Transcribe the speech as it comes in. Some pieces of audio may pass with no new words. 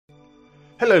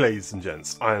Hello ladies and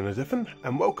gents, I am Adifin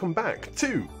and welcome back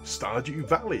to Stardew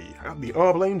Valley at the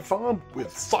Arbalane farm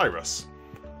with Cyrus.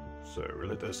 So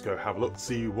let us go have a look,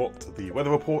 see what the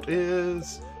weather report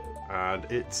is, and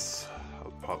it's a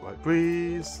part light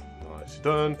breeze, nicely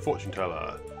done, fortune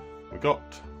teller. We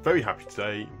got very happy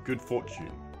today, good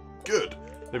fortune, good,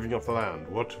 living off the land.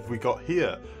 What have we got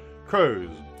here? Crows,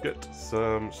 get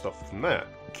some stuff from there,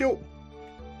 kill.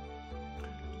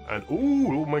 And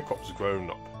ooh, all my crops are grown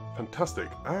up. Fantastic.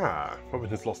 Ah, Robin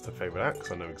has lost her favourite axe.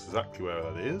 I know exactly where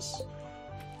that is.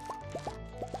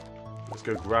 Let's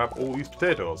go grab all these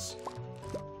potatoes.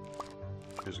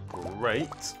 Which is great.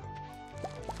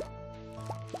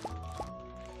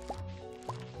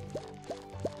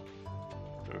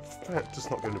 In fact,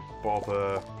 just not going to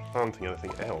bother planting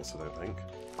anything else, I don't think.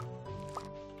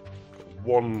 Got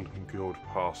one good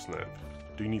parsnip.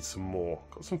 Do need some more.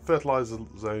 Got some fertiliser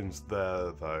zones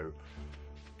there, though.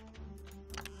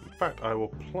 In fact, I will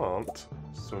plant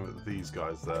some of these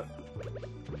guys there.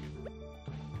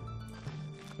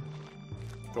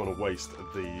 Don't want to waste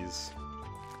these.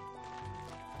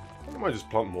 I might just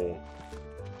plant more.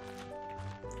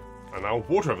 And I'll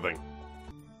water everything.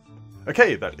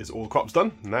 Okay, that is all the crops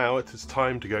done. Now it is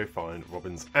time to go find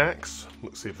Robin's axe.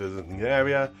 Look, see if there's anything in the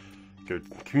area. Go to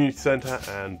the community centre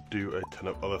and do a ton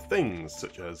of other things,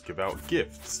 such as give out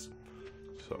gifts.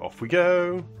 So off we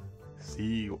go.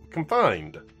 See what we can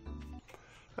find.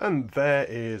 And there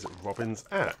is Robin's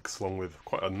axe, along with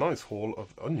quite a nice haul of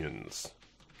onions.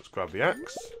 Let's grab the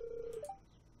axe.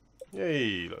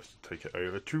 Yay, let's take it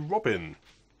over to Robin.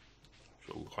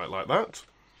 She'll quite like that.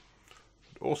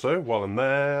 But also, while I'm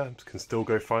there, I can still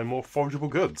go find more forageable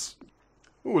goods.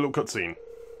 Ooh, a little cutscene.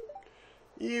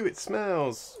 Ew, it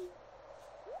smells.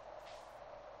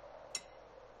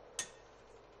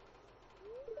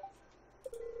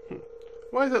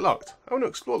 Why is it locked? I want to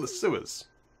explore the sewers.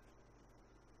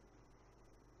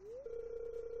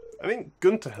 I think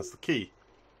Gunter has the key.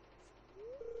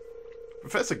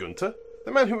 Professor Gunter?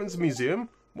 The man who runs the museum?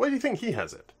 Why do you think he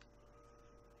has it?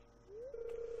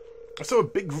 I saw a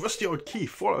big rusty old key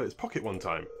fall out of his pocket one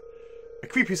time. A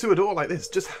creepy sewer door like this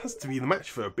just has to be the match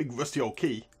for a big rusty old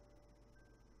key.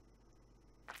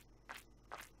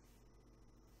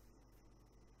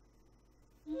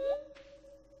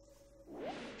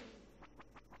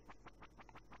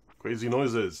 Crazy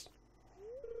noises.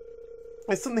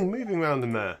 There's something moving around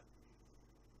in there.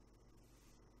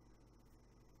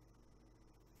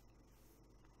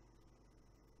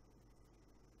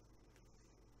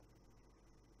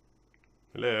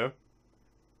 Hello?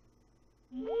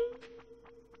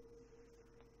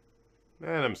 And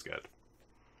I'm scared.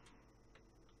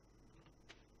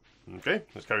 Okay,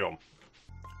 let's carry on.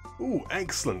 Ooh,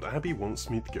 excellent. Abby wants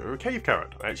me to go a cave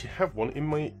carrot. I actually have one in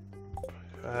my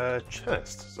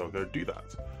chest, so I'll go do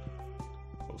that.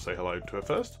 I'll say hello to her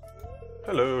first.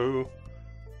 Hello.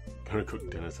 Gonna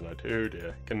cook dinner tonight. Oh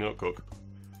dear, can you not cook?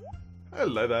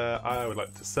 Hello there. I would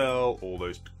like to sell all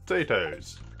those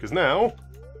potatoes because now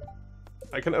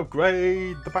I can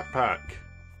upgrade the backpack.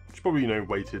 Should probably,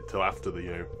 waited till after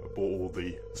the, I bought all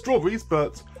the strawberries,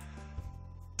 but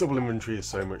double inventory is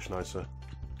so much nicer.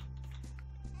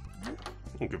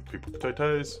 I'll give people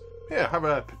potatoes. Here, have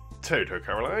a potato,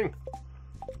 Caroline.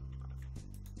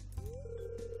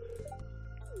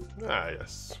 Ah,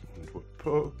 yes.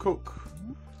 Cook.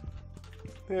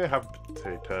 Here, have a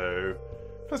potato.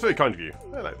 That's very kind of you.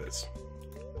 I like this.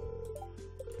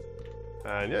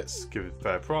 And yes, give it a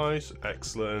fair price.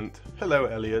 Excellent. Hello,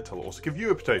 Elliot. I'll also give you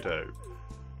a potato.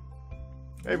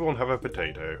 Everyone have a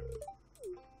potato.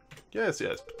 Yes,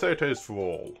 potatoes for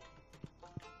all.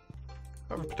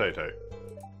 Have a potato.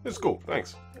 It's cool,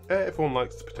 thanks. Everyone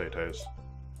likes the potatoes.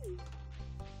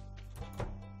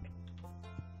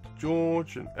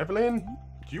 George and Evelyn,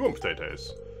 do you want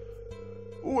potatoes?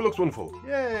 Oh, it looks wonderful.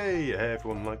 Yay!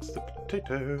 Everyone likes the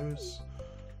potatoes.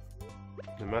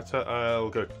 No matter, I'll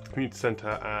go to the community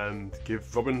centre and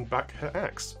give Robin back her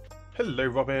axe. Hello,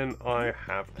 Robin. I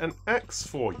have an axe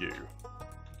for you.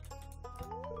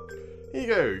 Here you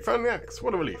go. You found the axe.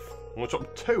 What a relief. I'm going to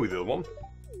chop toe with the other one.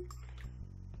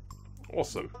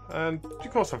 Awesome. And you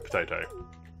of course have potato.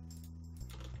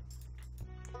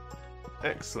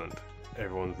 Excellent.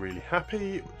 Everyone's really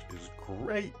happy, which is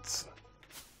great.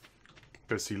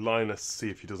 Go see Linus,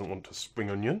 see if he doesn't want a spring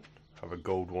onion. Have a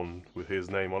gold one with his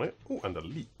name on it. Oh, and a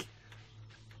leek.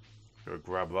 Go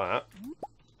grab that.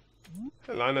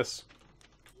 Hey, Linus.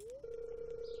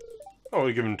 Oh,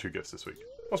 we're giving him 2 gifts this week.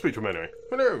 I'll speak to him anyway.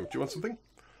 Hello, do you want something?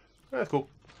 That's cool.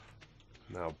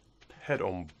 Now, head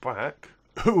on back.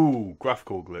 Ooh,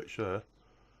 graphical glitch there.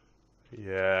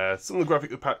 Yeah, some of the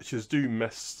graphic patches do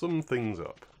mess some things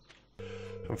up.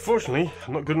 Unfortunately,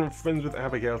 I'm not good enough friends with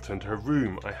Abigail to enter her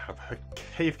room. I have her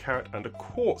cave carrot and a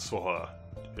quartz for her.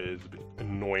 It is a bit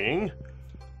annoying.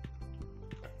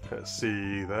 Let's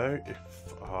see though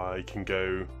if I can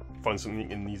go find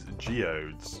something in these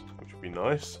geodes, which would be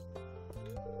nice.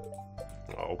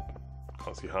 Oh,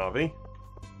 can't see Harvey.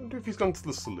 I wonder if he's gone to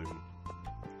the saloon.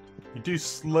 You do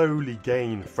slowly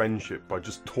gain friendship by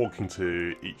just talking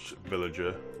to each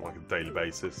villager on like a daily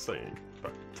basis, say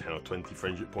about 10 or 20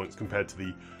 friendship points compared to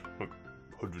the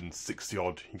 160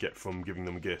 odd you get from giving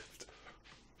them a gift.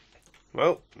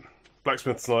 Well,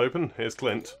 blacksmith's not open. Here's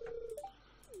Clint.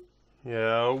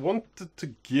 Yeah, I wanted to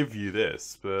give you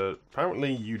this, but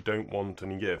apparently you don't want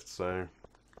any gifts, so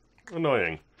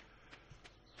annoying.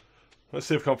 Let's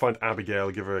see if I can't find Abigail,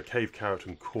 give her a cave carrot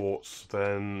and quartz,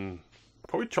 then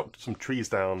probably chop some trees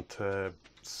down to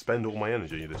spend all my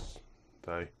energy this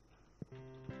day.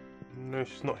 No,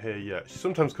 she's not here yet. She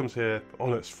sometimes comes here. Oh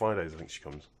no, it's Fridays I think she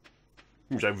comes.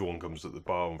 Which everyone comes at the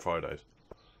bar on Fridays.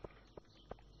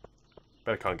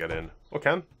 Bet I can't get in. Or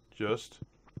can. Just.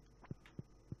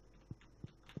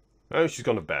 Oh, she's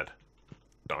gone to bed.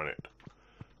 Darn it.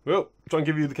 Well, try and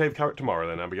give you the cave carrot tomorrow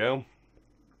then, Abigail.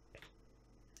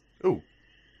 Ooh.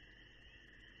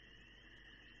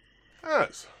 Ah,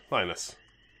 it's Linus.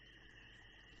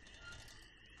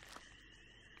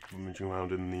 Rummaging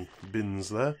around in the bins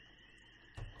there.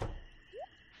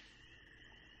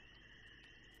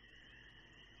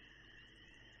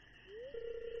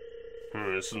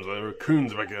 It seems like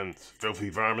raccoons back again. Filthy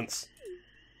varmints.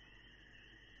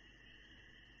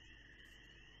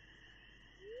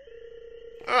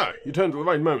 Ah, you turned at the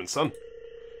right moment, son.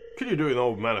 Could you do an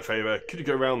old man a favour? Could you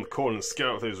go round the corner and scare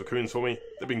out those raccoons for me?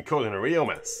 They've been causing a real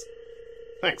mess.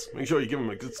 Thanks. Make sure you give them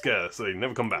a good scare so they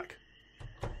never come back.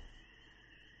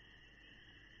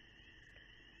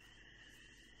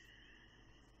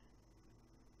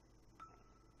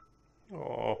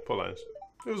 Oh, poor Lance.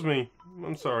 It was me.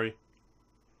 I'm sorry.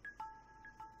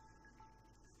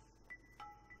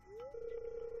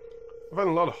 I found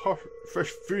a lot of hot, fresh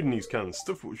food in these cans.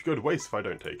 Stuff which would go to waste if I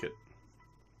don't take it.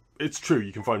 It's true,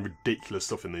 you can find ridiculous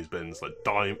stuff in these bins. Like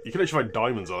you can actually find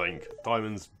diamonds, I think.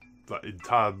 Diamonds, like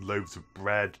entire loaves of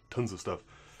bread, tons of stuff.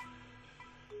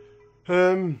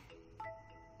 Well,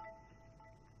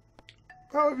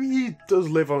 he does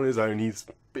live on his own. He's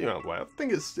been out of the way. I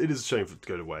think it is a shame for it to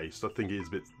go to waste. I think it is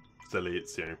a bit silly.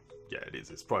 It's, you know, yeah, it is.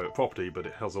 It's private property, but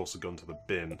it has also gone to the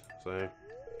bin. So,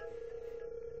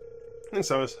 and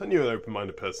so I knew an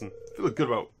open-minded person. I feel good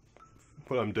about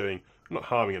what I'm doing. I'm not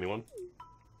harming anyone.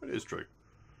 It is true.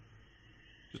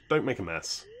 Just don't make a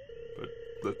mess. But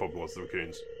that probably was the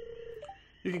raccoons.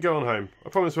 You can go on home. I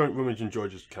promise I won't rummage in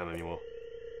George's can anymore.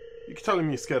 You can tell him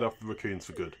you're scared off the raccoons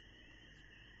for good.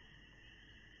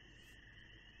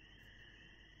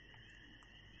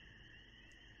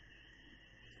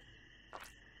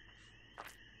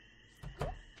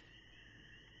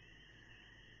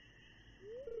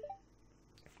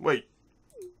 Wait.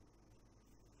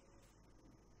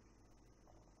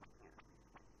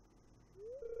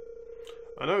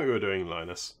 I know what you were doing,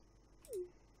 Linus.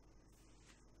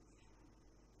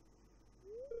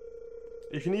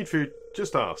 If you need food,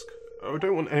 just ask. I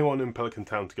don't want anyone in Pelican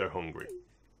Town to go hungry.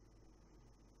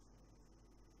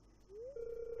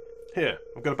 Here,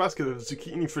 I've got a basket of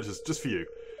zucchini fritters just for you.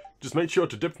 Just make sure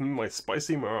to dip them in my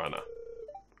spicy marana.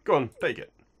 Go on, take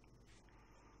it.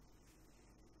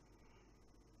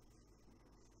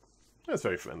 That's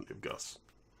very friendly of Gus.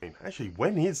 Actually,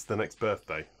 when is the next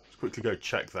birthday? Let's quickly go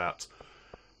check that.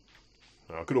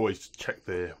 I could always check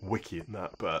the wiki and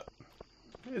that, but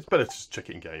it's better to just check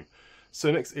it in game. So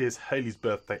next is Haley's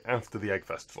birthday after the Egg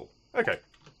Festival. Okay.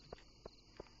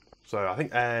 So I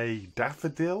think a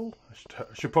daffodil? I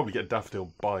should probably get a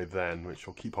daffodil by then, which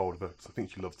I'll keep hold of her, because I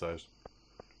think she loves those.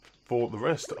 For the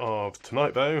rest of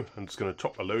tonight, though, I'm just going to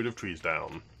chop a load of trees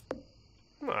down.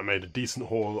 I made a decent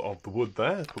haul of the wood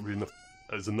there. Probably enough.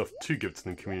 There's enough to give to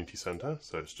the community centre,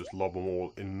 so let's just lob them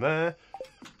all in there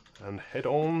and head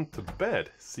on to bed.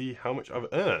 See how much I've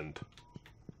earned.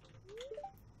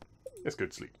 Let's go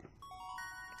to sleep.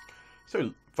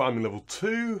 So, farming level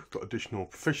 2, got additional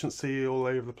proficiency all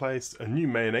over the place, a new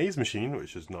mayonnaise machine,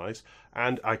 which is nice,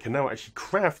 and I can now actually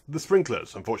craft the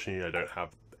sprinklers. Unfortunately, I don't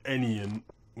have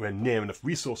anywhere near enough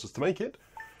resources to make it,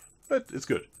 but it's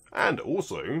good. And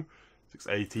also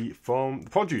 680 from the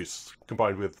produce,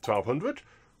 combined with 1200,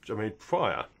 which I made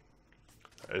prior.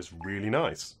 That is really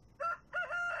nice.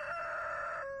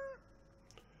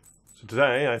 So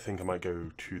today, I think I might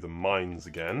go to the mines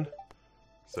again.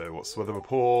 So what's the weather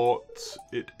report?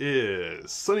 It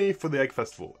is sunny for the Egg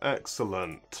Festival.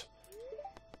 Excellent.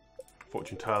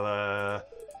 Fortune teller.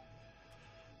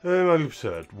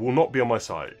 Absurd. Will not be on my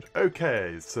side.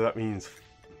 Okay, so that means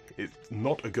it's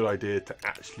not a good idea to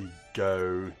actually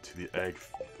go to the egg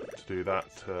to do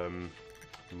that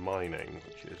mining,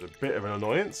 which is a bit of an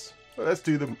annoyance. But let's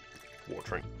do the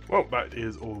watering. Well, that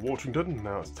is all the watering done.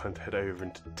 Now it's time to head over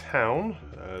into town,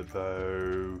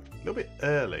 though a little bit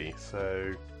early,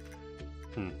 so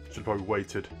should have probably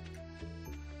waited.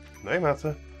 No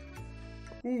matter.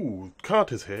 Ooh,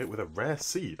 cart is here with a rare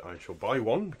seed. I shall buy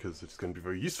one because it's going to be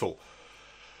very useful.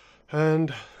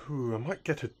 And I might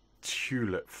get a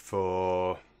tulip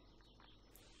for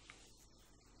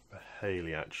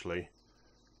Haley actually.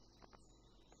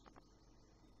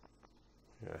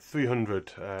 Yeah,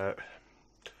 300. I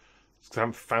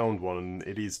haven't found one, and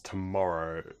it is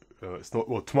tomorrow. It's not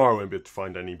well. Tomorrow I won't be able to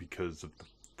find any because of the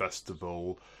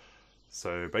festival.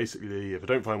 So basically, if I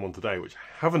don't find one today, which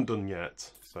I haven't done yet,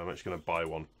 so I'm actually going to buy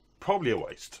one. Probably a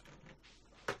waste.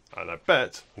 And I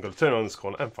bet I'm going to turn around this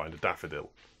corner and find a daffodil.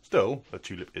 Still, a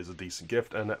tulip is a decent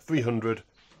gift, and at 300,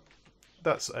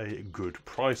 that's a good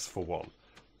price for one.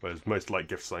 Whereas most light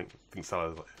gifts, I think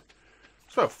sellers,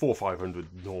 it's about 400 or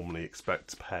 500 normally expect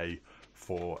to pay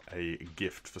for a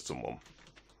gift for someone.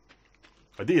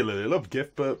 Ideally, I love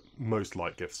gift, but most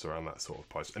light gifts are around that sort of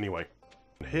price. Anyway,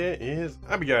 here is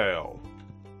Abigail.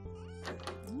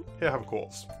 Here, have a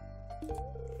quartz.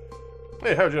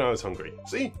 Hey, how do you know I was hungry?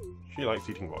 See? She likes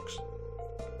eating rocks.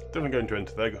 Definitely going to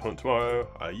enter the egg hunt tomorrow.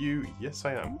 Are you? Yes,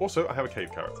 I am. Also, I have a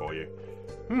cave carrot for you.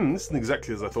 This isn't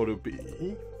exactly as I thought it would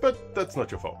be, but that's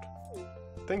not your fault.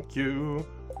 Thank you.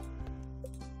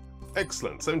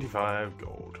 Excellent, 75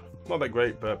 gold. Not that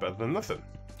great, but better than nothing.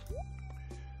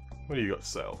 What do you got to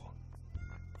sell?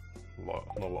 Not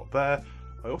a lot there.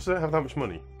 I also don't have that much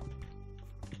money.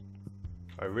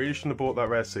 I really shouldn't have bought that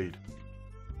rare seed.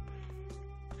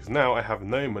 Because now I have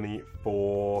no money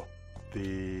for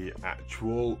the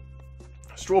actual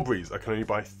strawberries. I can only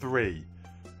buy 3.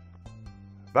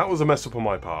 That was a mess up on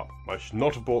my part. I should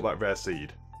not have bought that rare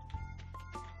seed.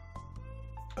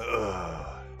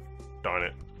 Ugh. Darn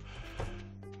it.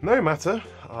 No matter.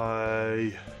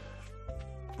 I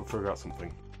will figure out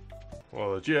something.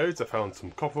 Well, the geodes, I found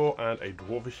some copper and a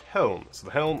dwarvish helm. So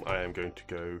the helm I am going to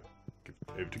go give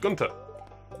over to Gunter.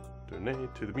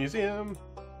 Donate to the museum.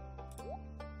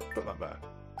 Put that there.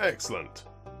 Excellent.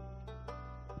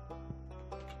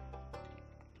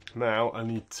 Now I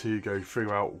need to go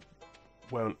figure out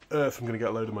where on earth I'm going to get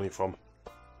a load of money from.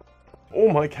 All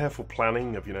my careful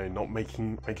planning of, not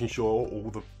making sure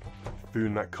all the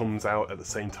food that comes out at the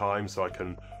same time so I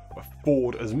can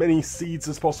afford as many seeds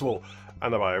as possible.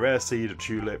 And I buy a rare seed, a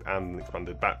tulip, and an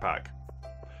expanded backpack.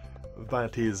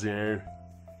 That is,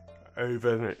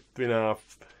 over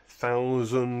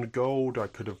 3,500 gold I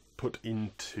could have put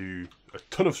into a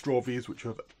ton of strawberries, which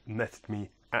have netted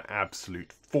me an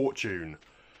absolute fortune.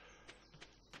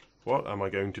 What am I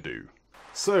going to do?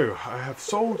 So, I have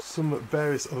sold some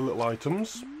various other little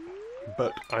items,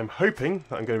 but I'm hoping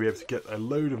that I'm going to be able to get a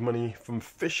load of money from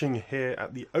fishing here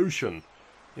at the ocean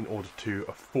in order to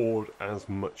afford as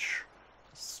much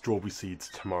strawberry seeds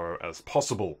tomorrow as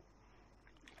possible.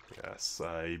 Yes,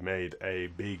 I made a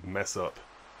big mess up.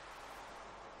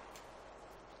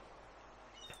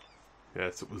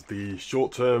 Yes, it was the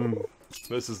short term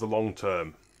versus the long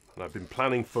term. And I've been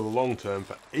planning for the long term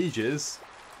for ages,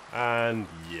 and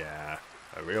yeah,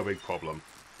 a real big problem.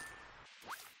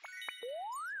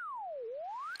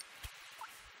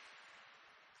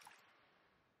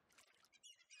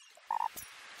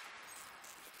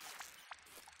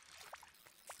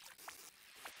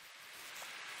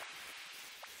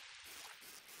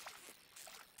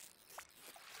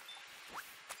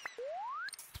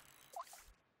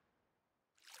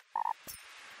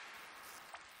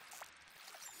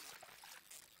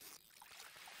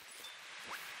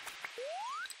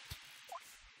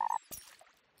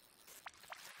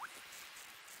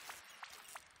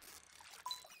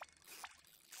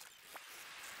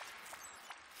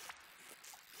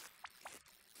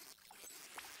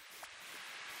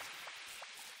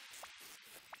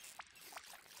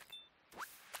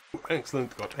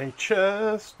 Excellent, got a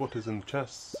chest. What is in the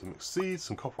chest? Some seeds,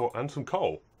 some copper, and some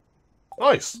coal.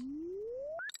 Nice!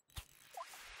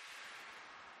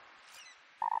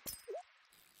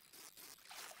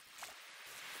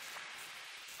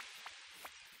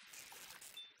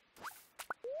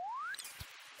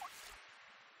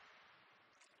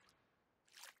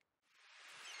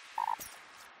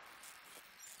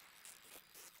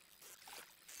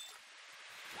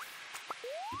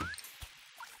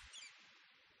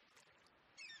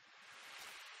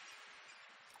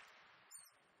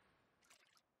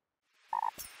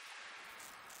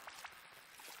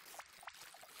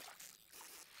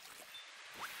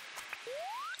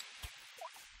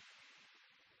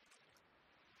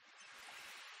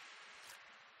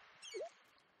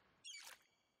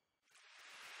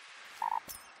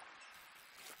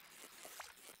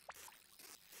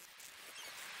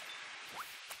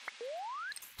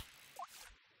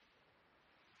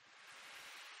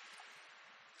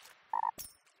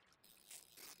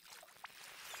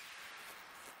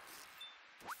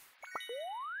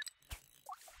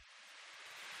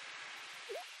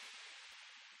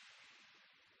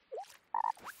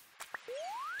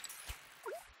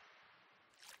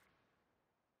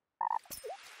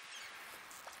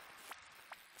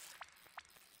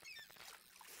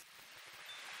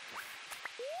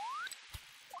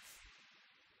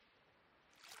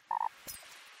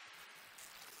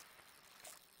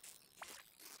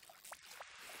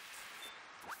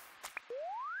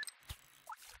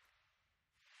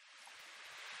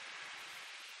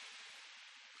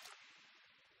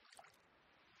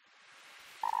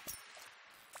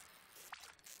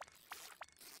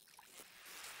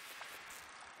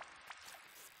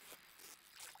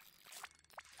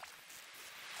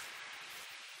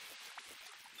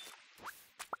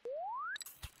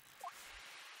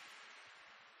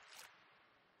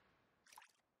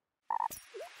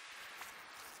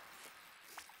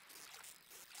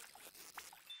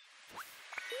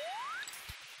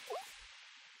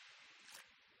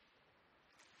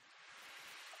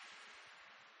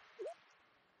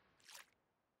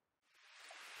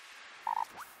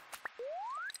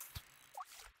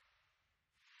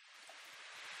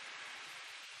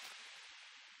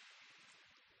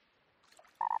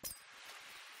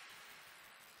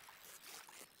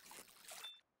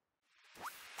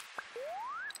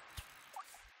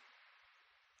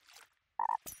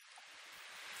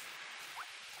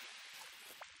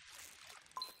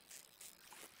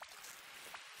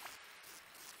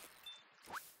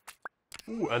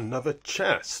 Ooh, another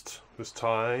chest. This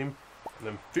time, an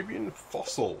amphibian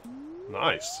fossil.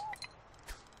 Nice.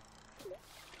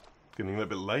 Getting a little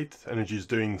bit late. Energy's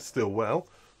doing still well.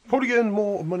 Probably earn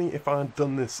more money if I had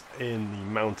done this in the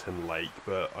mountain lake,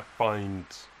 but I find,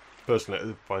 personally,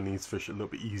 I find these fish a little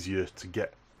bit easier to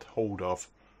get hold of.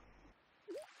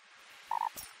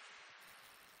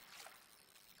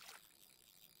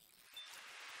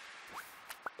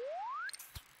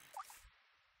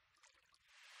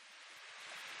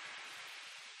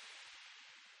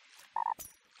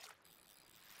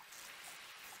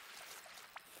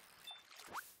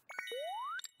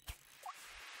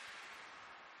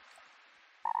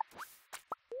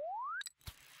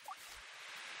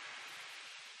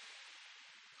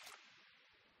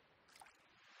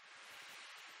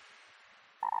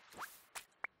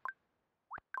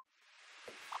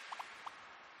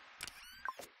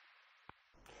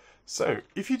 So,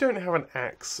 if you don't have an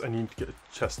axe and you need to get a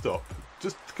chest up,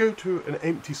 just go to an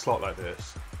empty slot like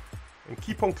this and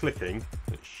keep on clicking.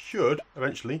 It should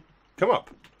eventually come up,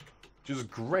 which is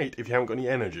great if you haven't got any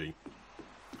energy.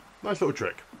 Nice little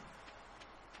trick.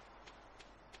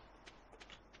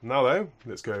 Now though,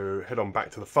 let's go head on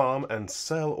back to the farm and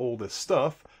sell all this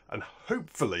stuff, and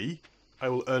hopefully I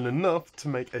will earn enough to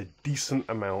make a decent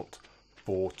amount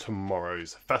for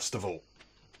tomorrow's festival.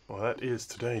 Well, that is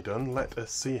today done. Let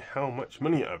us see how much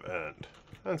money I've earned.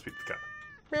 And speak to the cat.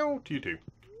 Meow, to you too.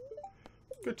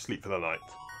 Go to sleep for the night.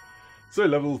 So,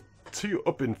 level 2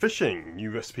 up in fishing.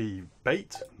 New recipe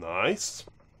bait. Nice.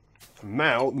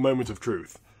 Now, the moment of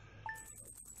truth.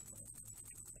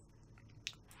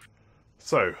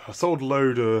 So, I sold a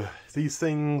load of these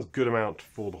things. Good amount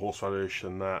for the horseradish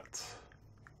and that.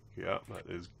 Yeah, that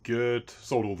is good.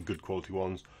 Sold all the good quality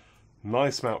ones.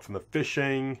 Nice amount from the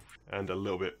fishing, and a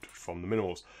little bit from the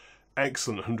minerals.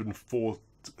 Excellent,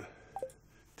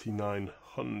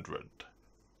 14900.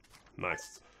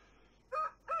 Nice.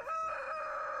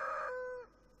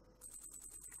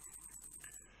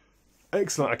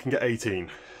 Excellent, I can get 18. I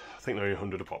think they're only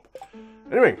 100 a pop.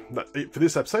 Anyway, that's it for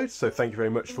this episode, so thank you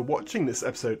very much for watching this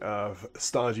episode of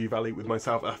Stardew Valley with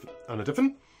myself, Anna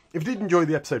Diffin. If you did enjoy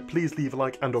the episode, please leave a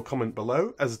like and or comment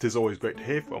below, as it is always great to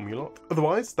hear from you lot.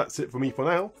 Otherwise, that's it for me for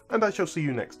now, and I shall see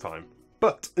you next time.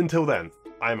 But until then,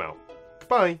 I'm out.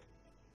 Goodbye!